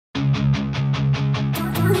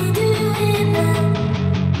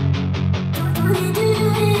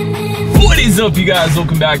What is up, you guys?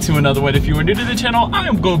 Welcome back to another one. If you are new to the channel, I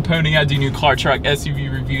am Gold Pony. I do new car, truck,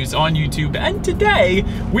 SUV reviews on YouTube, and today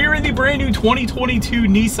we are in the brand new 2022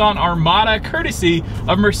 Nissan Armada, courtesy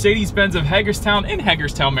of Mercedes-Benz of Hagerstown in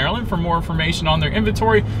Hagerstown, Maryland. For more information on their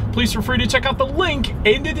inventory, please feel free to check out the link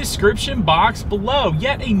in the description box below.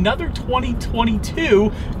 Yet another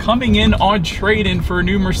 2022 coming in on trade-in for a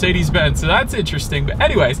new Mercedes-Benz, so that's interesting. But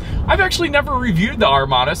anyways, I've actually never reviewed the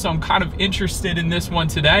Armada, so I'm kind of interested in this one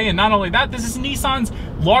today. And not only that, this is Nissan's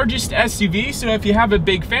largest SUV, so if you have a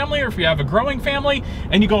big family or if you have a growing family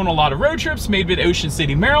and you go on a lot of road trips, maybe to Ocean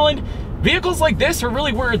City, Maryland, vehicles like this are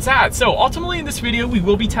really where it's at. So ultimately in this video, we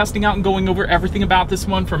will be testing out and going over everything about this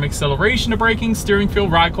one, from acceleration to braking, steering feel,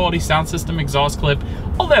 ride quality, sound system, exhaust clip,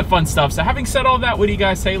 all that fun stuff. So having said all that, what do you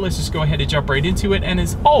guys say? Let's just go ahead and jump right into it. And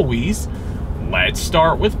as always, let's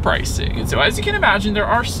start with pricing. And so as you can imagine, there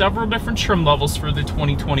are several different trim levels for the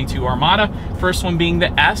 2022 Armada. First one being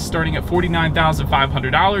the S, starting at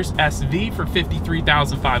 $49,500, SV for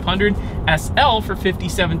 $53,500, SL for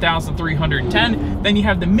 $57,310. Then you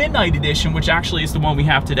have the Midnight Edition, which actually is the one we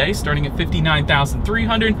have today, starting at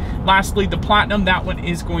 $59,300. Lastly, the Platinum, that one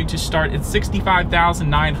is going to start at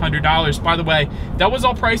 $65,900. By the way, that was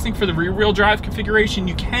all pricing for the rear-wheel drive configuration.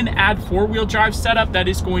 You can add four-wheel drive setup. That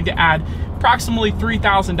is going to add approximately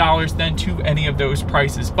 $3,000 then to any of those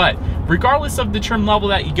prices. But regardless of the trim level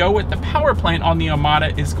that you go with, the power plant on the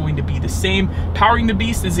Armada is going to be the same. Powering the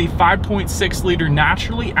beast is a 5.6 liter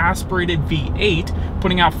naturally aspirated V8,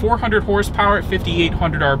 putting out 400 horsepower at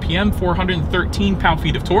 5,800 RPM, 413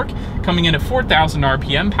 pound-feet of torque, coming in at 4,000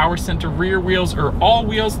 RPM. Power center rear wheels are all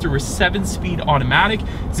wheels through a 7-speed automatic.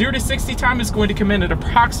 0 to 60 time is going to come in at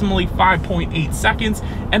approximately 5.8 seconds.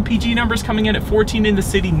 MPG numbers coming in at 14 in the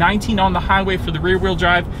city, 19 on the highway for the rear-wheel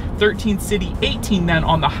drive, 13 city, 18 then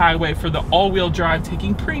on the highway for the all-wheel drive,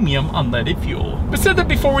 taking premium unleaded fuel. But said that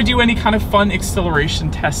before we do any kind of fun acceleration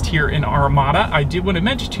test here in Armada, I did want to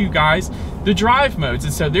mention to you guys the drive modes.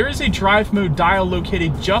 And so there is a drive mode dial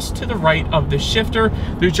located just to the right of the shifter.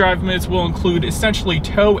 The drive modes will include essentially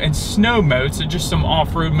tow and snow modes, so just some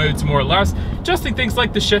off-road modes more or less, adjusting things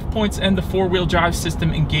like the shift points and the four-wheel drive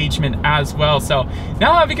system engagement as well. So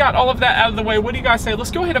now that we got all of that out of the way, what do you guys say? Let's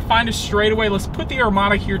go ahead and find a straight away. Let's put the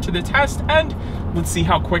Armada here to the test, and let's see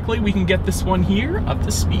how quickly we can get this one here up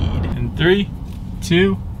to speed. In 3,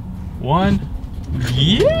 2, 1,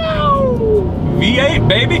 yeah! V8,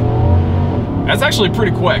 baby! That's actually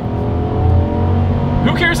pretty quick.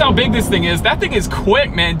 Who cares how big this thing is? That thing is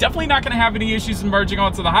quick, man. Definitely not gonna have any issues merging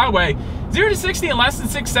onto the highway. 0 to 60 in less than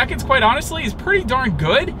 6 seconds, quite honestly, is pretty darn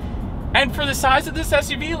good. And for the size of this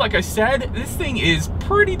SUV, like I said, this thing is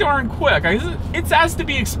pretty darn quick. It's as to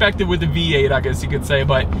be expected with the V8, I guess you could say.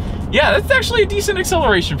 But yeah, that's actually a decent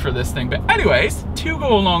acceleration for this thing. But anyways, to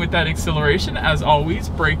go along with that acceleration, as always,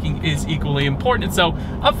 braking is equally important. So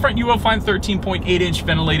up front, you will find 13.8-inch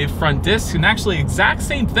ventilated front discs, and actually exact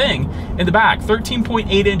same thing in the back,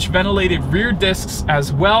 13.8-inch ventilated rear discs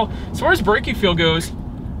as well. As far as braking feel goes,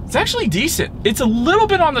 it's actually decent. It's a little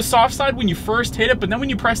bit on the soft side when you first hit it, but then when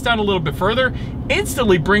you press down a little bit further,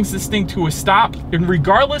 instantly brings this thing to a stop. And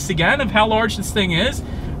regardless, again, of how large this thing is,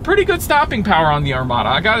 pretty good stopping power on the Armada,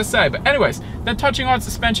 I gotta say. But anyways, then touching on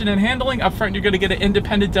suspension and handling, up front, you're gonna get an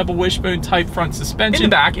independent double wishbone type front suspension. In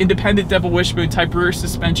the back, independent double wishbone type rear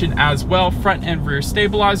suspension as well. Front and rear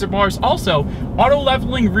stabilizer bars. Also, auto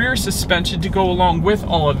leveling rear suspension to go along with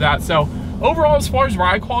all of that. So overall, as far as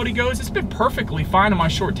ride quality goes, it's been perfectly fine on my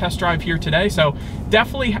short test drive here today. So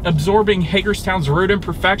definitely absorbing Hagerstown's road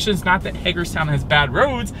imperfections. Not that Hagerstown has bad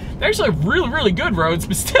roads. They actually have really, really good roads,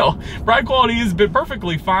 but still, ride quality has been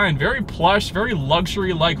perfectly fine. Very plush, very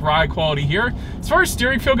luxury-like ride quality here. As far as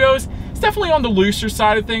steering feel goes, it's definitely on the looser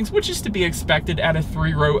side of things, which is to be expected at a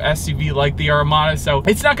 3-row SUV like the Armada. So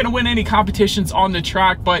it's not going to win any competitions on the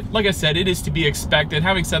track, but like I said, it is to be expected.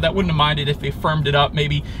 Having said that, wouldn't have minded if they firmed it up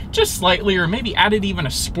maybe just slightly, or maybe added even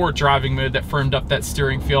a sport driving mode that firmed up that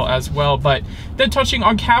steering feel as well. But then touching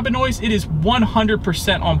on cabin noise, it is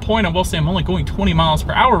 100% on point. I will say I'm only going 20 miles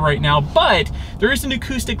per hour right now, but there is an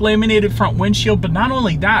acoustic laminated front windshield. But not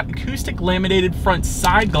only that, acoustic laminated front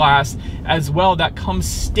side glass as well, that comes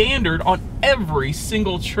standard on every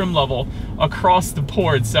single trim level across the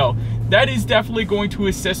board. So that is definitely going to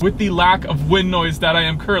assist with the lack of wind noise that I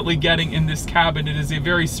am currently getting in this cabin. It is a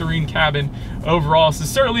very serene cabin overall, so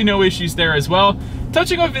certainly no issues there as well.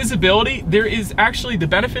 Touching on visibility, there is actually the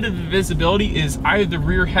benefit of the visibility is I have the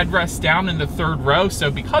rear headrest down in the 3rd row,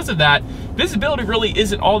 so because of that, visibility really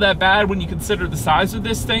isn't all that bad when you consider the size of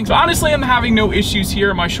this thing. So honestly, I'm having no issues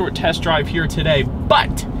here in my short test drive here today.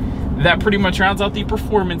 But that pretty much rounds out the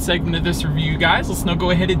performance segment of this review, guys. Let's now go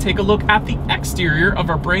ahead and take a look at the exterior of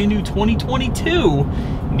our brand new 2022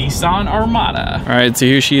 Nissan Armada. All right, so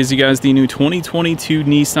here she is, you guys, the new 2022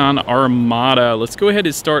 Nissan Armada. Let's go ahead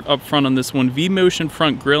and start up front on this one. V-motion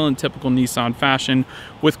front grille in typical Nissan fashion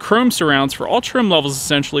with chrome surrounds for all trim levels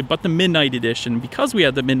essentially, but the Midnight Edition. Because we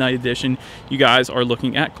had the Midnight Edition, you guys are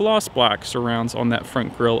looking at gloss black surrounds on that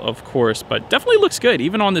front grille, of course, but definitely looks good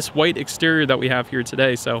even on this white exterior that we have here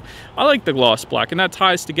today. So I like the gloss black, and that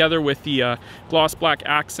ties together with the gloss black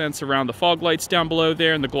accents around the fog lights down below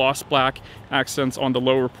there and the gloss black accents on the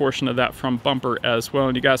lower portion of that front bumper as well.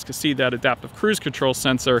 And you guys can see that adaptive cruise control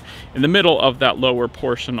sensor in the middle of that lower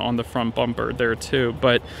portion on the front bumper there too.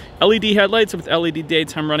 But LED headlights with LED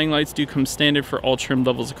daytime running lights do come standard for all trim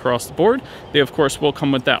levels across the board. They of course will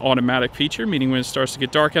come with that automatic feature, meaning when it starts to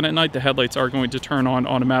get dark out at night, the headlights are going to turn on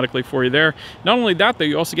automatically for you there. Not only that though,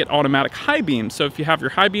 you also get automatic high beams. So if you have your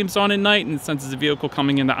high beams on at night and it senses a vehicle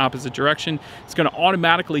coming in the opposite direction, it's going to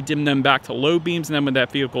automatically dim them back to low beams, and then when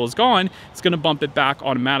that vehicle is gone, it's going to bump it back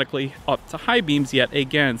automatically up to high beams yet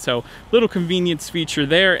again. So little convenience feature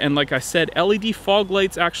there. And like I said, LED fog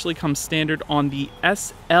lights actually come standard on the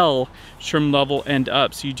SL trim level and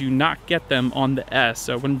up, so you do not get them on the S.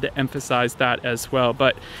 So I wanted to emphasize that as well.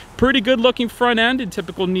 But pretty good looking front end in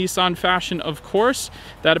typical Nissan fashion, of course.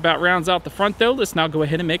 That about rounds out the front though. Let's now go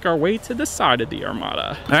ahead and make our way to the side of the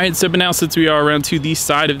Armada. All right, so but now since we are around to the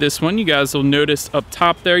side of this one, you guys will notice up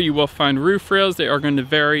top there you will find roof rails. They are going to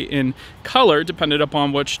vary in color depending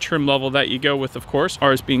upon which trim level that you go with, of course,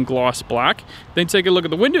 ours being gloss black. Then take a look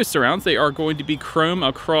at the window surrounds. They are going to be chrome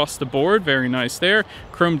across the board. Very nice there.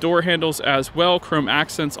 Chrome door handles as well. Chrome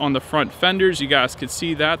accents on the front fenders. You guys could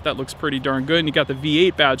see that. That looks pretty darn good. And you got the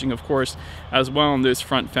V8 badging, of course, as well on those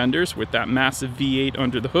front fenders with that massive V8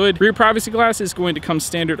 under the hood. Rear privacy glass is going to come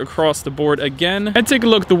standard across the board again. And take a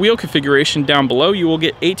look at the wheel configuration down below. You will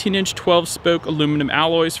get 18-inch 12-spoke aluminum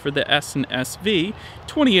alloys for the S and SV,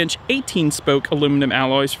 20-inch 18-spoke aluminum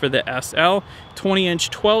alloys for the SL,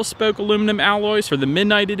 20-inch 12-spoke aluminum alloys for the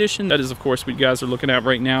Midnight Edition. That is, of course, what you guys are looking at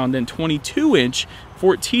right now. And then 22-inch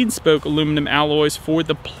 14-spoke aluminum alloys for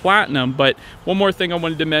the Platinum. But one more thing I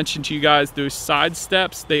wanted to mention to you guys, those side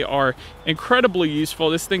steps, they are incredibly useful.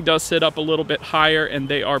 This thing does sit up a little bit higher, and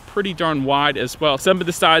they are pretty darn wide as well. Some of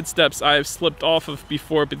the side steps I have slipped off of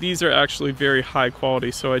before, but these are actually very high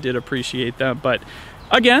quality, so I did appreciate them. But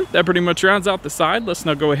again, that pretty much rounds out the side. Let's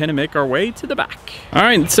now go ahead and make our way to the back. All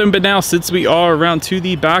right, so but now since we are around to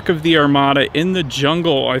the back of the Armada in the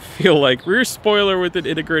jungle, I feel like rear spoiler with an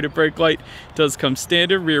integrated brake light does come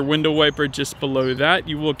standard. Rear window wiper just below that.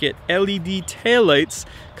 You will get LED taillights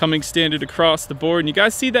coming standard across the board. And you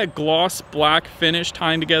guys see that gloss black finish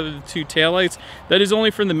tying together the two taillights? That is only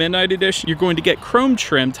from the Midnight Edition. You're going to get chrome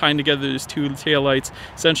trim tying together those two taillights,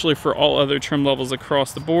 essentially for all other trim levels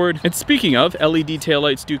across the board. And speaking of, LED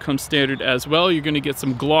taillights do come standard as well. You're going to get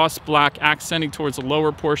some gloss black accenting towards the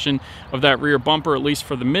lower portion of that rear bumper, at least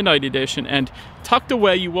for the Midnight Edition. And tucked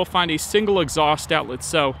away, you will find a single exhaust outlet.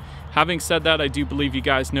 So having said that, I do believe you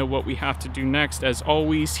guys know what we have to do next. As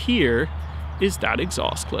always, here is that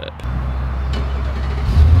exhaust clip.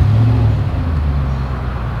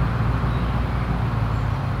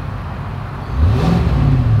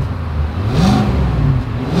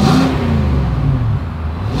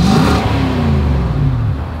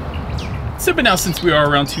 So, but now since we are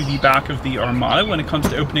around to the back of the Armada, when it comes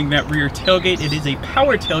to opening that rear tailgate, it is a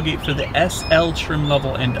power tailgate for the SL trim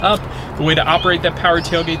level and up. The way to operate that power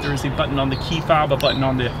tailgate, there is a button on the key fob, a button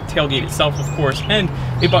on the tailgate itself, of course, and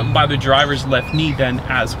a button by the driver's left knee then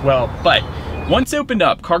as well. But once opened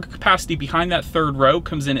up, cargo capacity behind that third row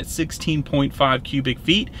comes in at 16.5 cubic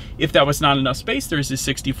feet. If that was not enough space, there's a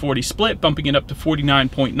 60-40 split, bumping it up to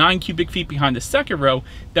 49.9 cubic feet behind the second row.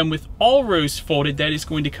 Then with all rows folded, that is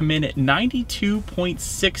going to come in at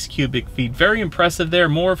 92.6 cubic feet. Very impressive there.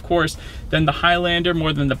 More, of course, than the Highlander,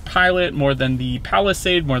 more than the Pilot, more than the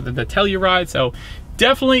Palisade, more than the Telluride. So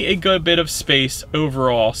definitely a good bit of space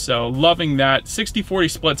overall. So loving that. 60-40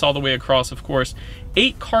 splits all the way across, of course.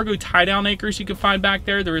 8 cargo tie-down anchors you can find back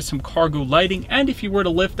there. There is some cargo lighting, and if you were to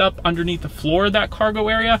lift up underneath the floor of that cargo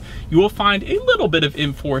area, you will find a little bit of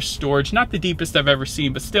in-floor storage. Not the deepest I've ever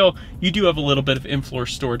seen, but still, you do have a little bit of in-floor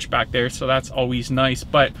storage back there, so that's always nice.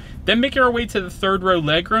 But then making our way to the third row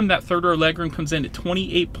legroom, that third row legroom comes in at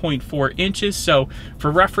 28.4 inches. So for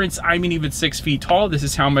reference, I'm even 6 feet tall. This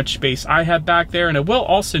is how much space I have back there. And I will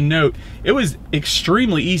also note, it was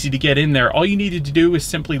extremely easy to get in there. All you needed to do was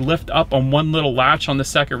simply lift up on one little latch on the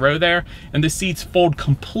second row there, and the seats fold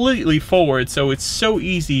completely forward, so it's so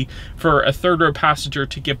easy for a third row passenger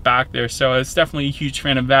to get back there. So I was definitely a huge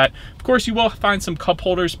fan of that. Of course, you will find some cup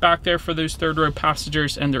holders back there for those third row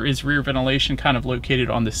passengers, and there is rear ventilation kind of located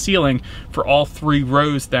on the ceiling for all 3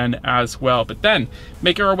 rows then as well. But then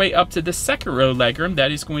making our way up to the second row legroom,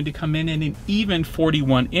 that is going to come in an even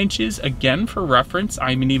 41 inches. Again, for reference,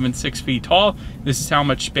 I'm an even 6 feet tall. This is how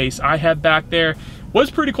much space I have back there. Was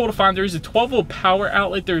pretty cool to find. There is a 12-volt power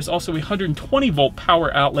outlet. There's also a 120-volt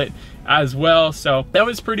power outlet as well, so that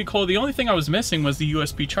was pretty cool. The only thing I was missing was the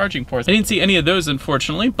USB charging ports. I didn't see any of those,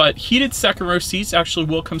 unfortunately, but heated second row seats actually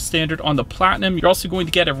will come standard on the Platinum. You're also going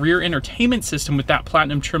to get a rear entertainment system with that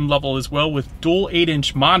Platinum trim level as well, with dual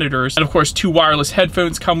 8-inch monitors, and of course 2 wireless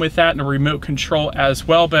headphones come with that and a remote control as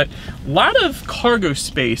well. But a lot of cargo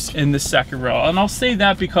space in the second row, and I'll say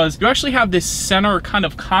that because you actually have this center kind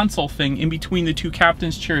of console thing in between the 2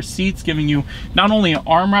 captain's chair seats, giving you not only an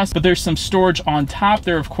armrest, but there's some storage on top.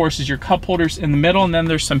 There, of course, is your cup holders in the middle, and then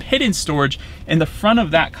there's some hidden storage in the front of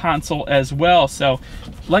that console as well. So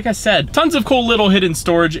like I said, tons of cool little hidden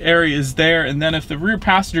storage areas there. And then if the rear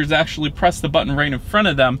passengers actually press the button right in front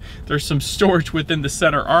of them, there's some storage within the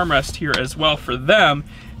center armrest here as well for them.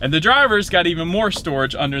 And the drivers got even more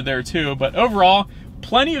storage under there too. But overall,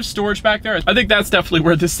 plenty of storage back there. I think that's definitely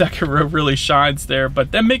where the second row really shines there.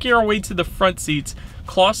 But then making our way to the front seats,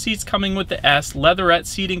 cloth seats coming with the S, leatherette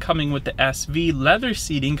seating coming with the SV, leather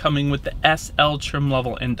seating coming with the SL trim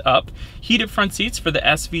level and up, heated front seats for the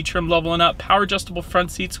SV trim level and up, power adjustable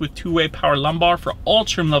front seats with 2-way power lumbar for all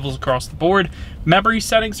trim levels across the board, memory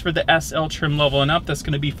settings for the SL trim level and up. That's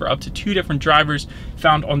going to be for up to 2 different drivers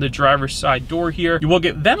found on the driver's side door here. You will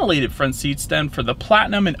get ventilated front seats then for the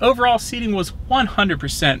Platinum, and overall seating was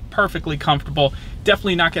 100% perfectly comfortable.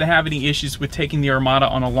 Definitely not going to have any issues with taking the Armada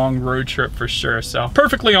on a long road trip for sure. So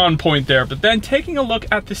perfectly on point there. But then taking a look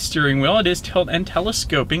at the steering wheel, it is tilt and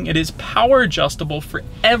telescoping. It is power adjustable for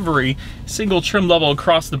every single trim level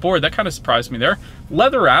across the board. That kind of surprised me there.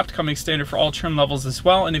 Leather wrapped, coming standard for all trim levels as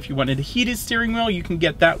well. And if you wanted a heated steering wheel, you can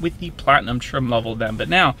get that with the Platinum trim level then. But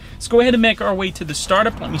now let's go ahead and make our way to the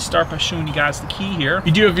startup. Let me start by showing you guys the key here.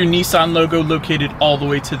 You do have your Nissan logo located all the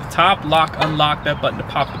way to the top. Lock, unlock that button to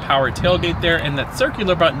pop the power tailgate there, and that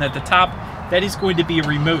circular button at the top, that is going to be a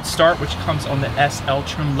remote start, which comes on the SL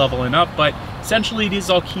trim level and up. But essentially it is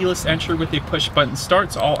all keyless entry with a push button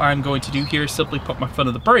start. So all I'm going to do here is simply put my foot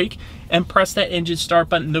on the brake and press that engine start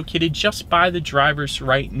button located just by the driver's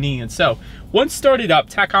right knee. And so once started up,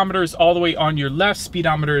 tachometer is all the way on your left,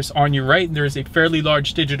 speedometer is on your right, and there is a fairly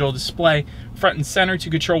large digital display front and center to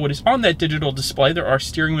control what is on that digital display. There are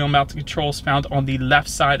steering wheel mounted controls found on the left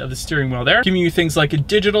side of the steering wheel there, giving you things like a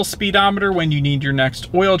digital speedometer when you need your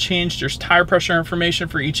next oil change. There's tire pressure information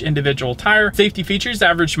for each individual tire. Safety features,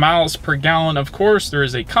 average miles per gallon, of course. There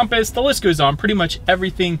is a compass. The list goes on. Pretty much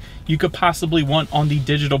everything you could possibly want on the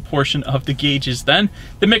digital portion of the gauges then.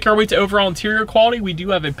 Then make our way to overall interior quality. We do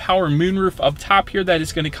have a power moonroof up top here that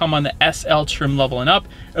is going to come on the SL trim level and up.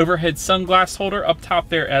 Overhead sunglass holder up top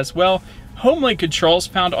there as well. HomeLink controls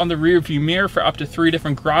found on the rear view mirror for up to 3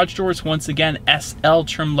 different garage doors. Once again, SL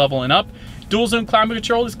trim level and up. Dual zone climate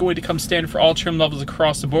control is going to come standard for all trim levels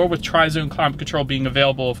across the board, with tri-zone climate control being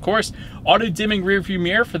available, of course. Auto dimming rear view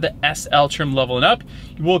mirror for the SL trim level and up.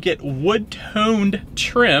 You will get wood toned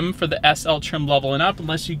trim for the SL trim level and up.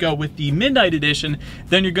 Unless you go with the Midnight Edition,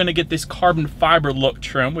 then you're going to get this carbon fiber look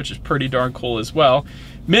trim, which is pretty darn cool as well.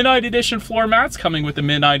 Midnight Edition floor mats coming with the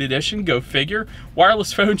Midnight Edition, go figure.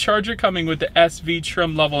 Wireless phone charger coming with the SV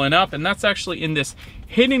trim level and up, and that's actually in this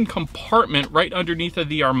hidden compartment right underneath of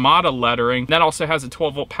the Armada lettering. That also has a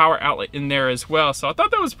 12-volt power outlet in there as well. So I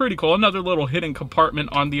thought that was pretty cool. Another little hidden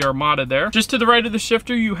compartment on the Armada there. Just to the right of the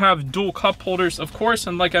shifter, you have dual cup holders, of course.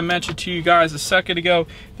 And like I mentioned to you guys a second ago,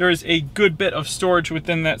 there is a good bit of storage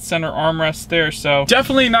within that center armrest there. So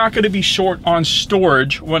definitely not going to be short on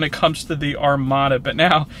storage when it comes to the Armada. But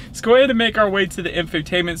now let's go ahead and make our way to the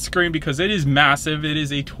infotainment screen, because it is massive. It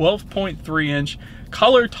is a 12.3-inch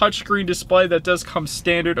color touchscreen display that does come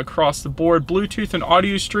standard across the board. Bluetooth and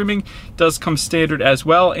audio streaming does come standard as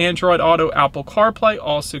well. Android Auto, Apple CarPlay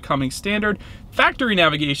also coming standard. Factory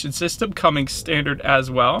navigation system coming standard as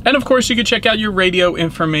well. And of course, you can check out your radio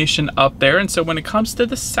information up there. And so when it comes to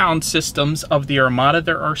the sound systems of the Armada,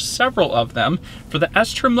 there are several of them. For the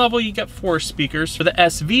S trim level, you get 4 speakers. For the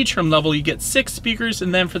SV trim level, you get 6 speakers.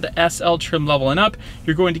 And then for the SL trim level and up,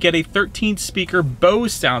 you're going to get a 13-speaker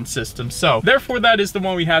Bose sound system. So therefore, that is the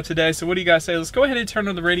one we have today. So what do you guys say? Let's go ahead and turn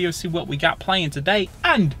on the radio, see what we got playing today,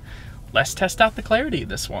 and let's test out the clarity of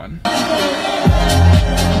this one.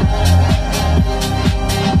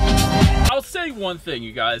 I'll say one thing,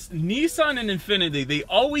 you guys. Nissan and Infiniti, they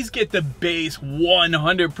always get the bass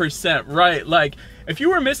 100% right. Like, if you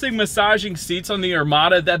were missing massaging seats on the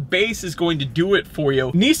Armada, that bass is going to do it for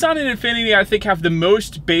you. Nissan and Infiniti, I think, have the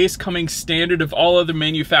most bass coming standard of all other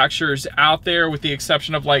manufacturers out there, with the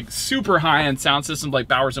exception of like super high-end sound systems like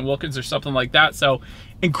Bowers & Wilkins or something like that. So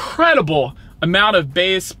incredible amount of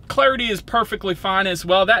bass. Clarity is perfectly fine as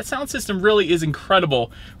well. That sound system really is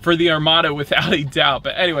incredible for the Armada without a doubt.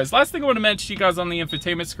 But anyways, last thing I want to mention to you guys on the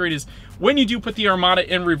infotainment screen is when you do put the Armada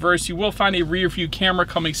in reverse, you will find a rear view camera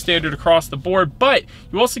coming standard across the board, but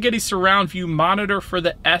you also get a surround view monitor for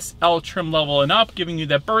the SL trim level and up, giving you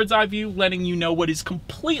that bird's eye view, letting you know what is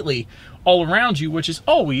completely all around you, which is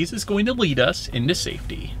always going to lead us into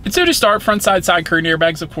safety. And so to start, front side curtain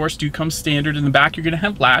airbags, of course, do come standard. In the back, you're going to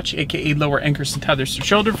have latch, aka lower anchors and tethers to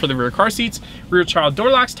children for the rear car seats, rear child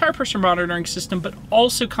door locks, tire pressure monitoring system, but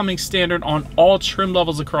also coming standard on all trim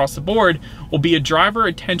levels across the board will be a driver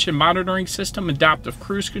attention monitoring system, adaptive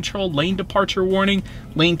cruise control, lane departure warning,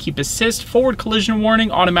 lane keep assist, forward collision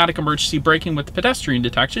warning, automatic emergency braking with pedestrian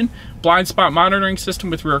detection, blind spot monitoring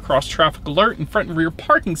system with rear cross traffic alert, and front and rear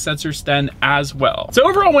parking sensors then as well. So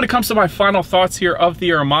overall, when it comes to my final thoughts here of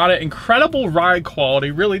the Armada, incredible ride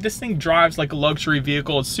quality. Really, this thing drives like a luxury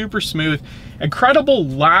vehicle. It's super smooth. Incredible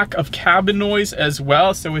lack of cabin noise as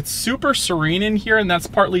well. So it's super serene in here, and that's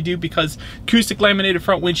partly due because acoustic laminated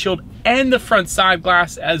front windshield and the front side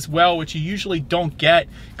glass as well, which you usually don't get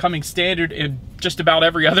coming standard in just about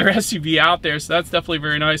every other SUV out there. So that's definitely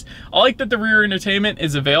very nice. I like that the rear entertainment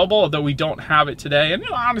is available, although we don't have it today. And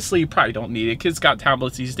honestly, you probably don't need it. Kids got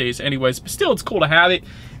tablets these days anyways, but still, it's cool to have it.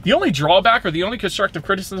 The only drawback or the only constructive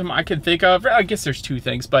criticism I can think of, I guess there's two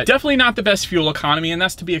things, but definitely not the best fuel economy, and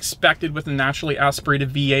that's to be expected with a naturally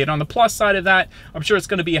aspirated V8. On the plus side of that, I'm sure it's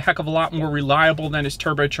going to be a heck of a lot more reliable than its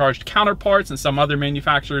turbocharged counterparts and some other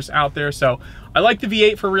manufacturers out there. So I like the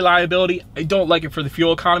V8 for reliability. I don't like it for the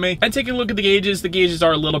fuel economy. And taking a look at the gauges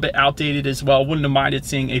are a little bit outdated as well. Wouldn't have minded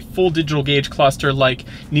seeing a full digital gauge cluster like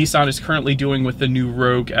Nissan is currently doing with the new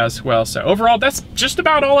Rogue as well. So overall, that's just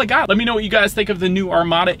about all I got. Let me know what you guys think of the new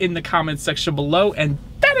Armada in the comments section below, and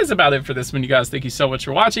that is about it for this one, you guys. Thank you so much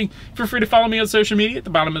for watching. Feel free to follow me on social media at the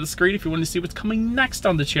bottom of the screen if you want to see what's coming next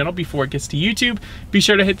on the channel before it gets to YouTube. Be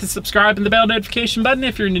sure to hit the subscribe and the bell notification button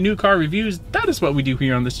if you're into new car reviews. That is what we do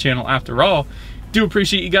here on this channel after all. Do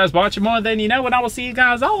appreciate you guys watching more than you know, and I will see you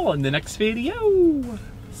guys all in the next video.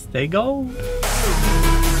 Stay gold.